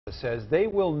says they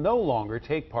will no longer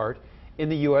take part in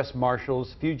the U.S.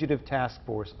 Marshal's fugitive task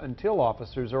force until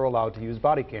officers are allowed to use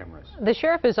body cameras. The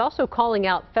sheriff is also calling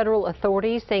out federal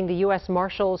authorities, saying the U.S.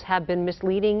 Marshals have been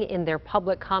misleading in their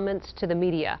public comments to the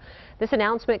media. This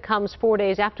announcement comes 4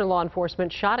 days after law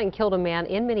enforcement shot and killed a man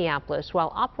in Minneapolis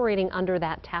while operating under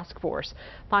that task force.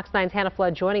 Fox 9's Hannah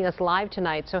Flood joining us live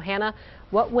tonight. So Hannah,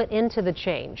 what went into the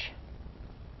change?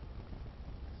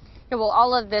 Yeah, well,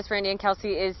 all of this, Randy and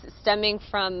Kelsey, is stemming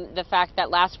from the fact that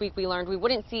last week we learned we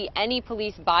wouldn't see any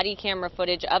police body camera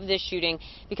footage of this shooting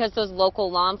because those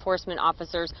local law enforcement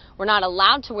officers were not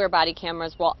allowed to wear body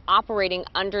cameras while operating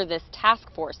under this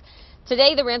task force.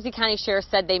 Today, the Ramsey County Sheriff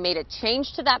said they made a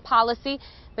change to that policy,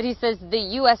 but he says the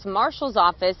U.S. Marshal's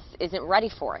office isn't ready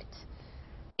for it.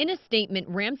 In a statement,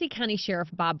 Ramsey County Sheriff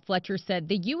Bob Fletcher said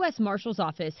the U.S. Marshal's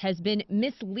office has been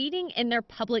misleading in their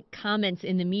public comments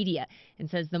in the media and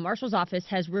says the Marshal's office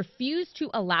has refused to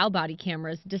allow body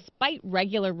cameras despite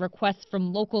regular requests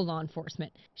from local law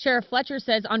enforcement. Sheriff Fletcher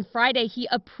says on Friday he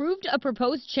approved a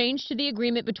proposed change to the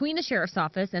agreement between the Sheriff's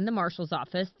office and the Marshal's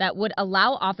office that would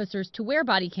allow officers to wear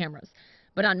body cameras.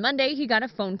 But on Monday, he got a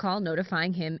phone call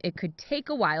notifying him it could take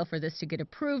a while for this to get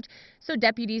approved, so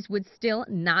deputies would still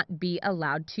not be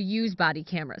allowed to use body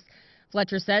cameras.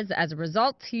 Fletcher says as a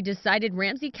result, he decided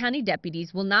Ramsey County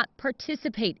deputies will not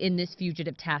participate in this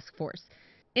fugitive task force.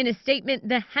 In a statement,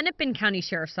 the Hennepin County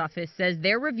Sheriff's Office says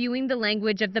they're reviewing the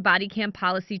language of the body cam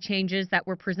policy changes that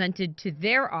were presented to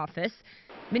their office.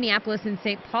 Minneapolis and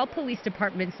St. Paul police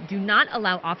departments do not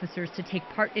allow officers to take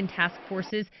part in task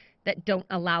forces that don't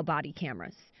allow body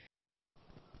cameras.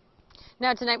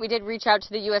 Now, tonight we did reach out to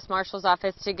the U.S. Marshal's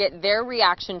office to get their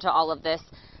reaction to all of this,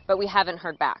 but we haven't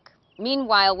heard back.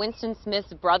 Meanwhile, Winston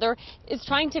Smith's brother is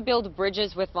trying to build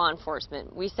bridges with law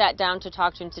enforcement. We sat down to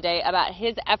talk to him today about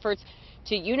his efforts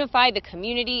to unify the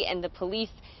community and the police,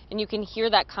 and you can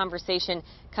hear that conversation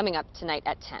coming up tonight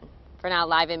at 10. For now,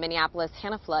 live in Minneapolis,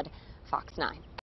 Hannah Flood, Fox 9.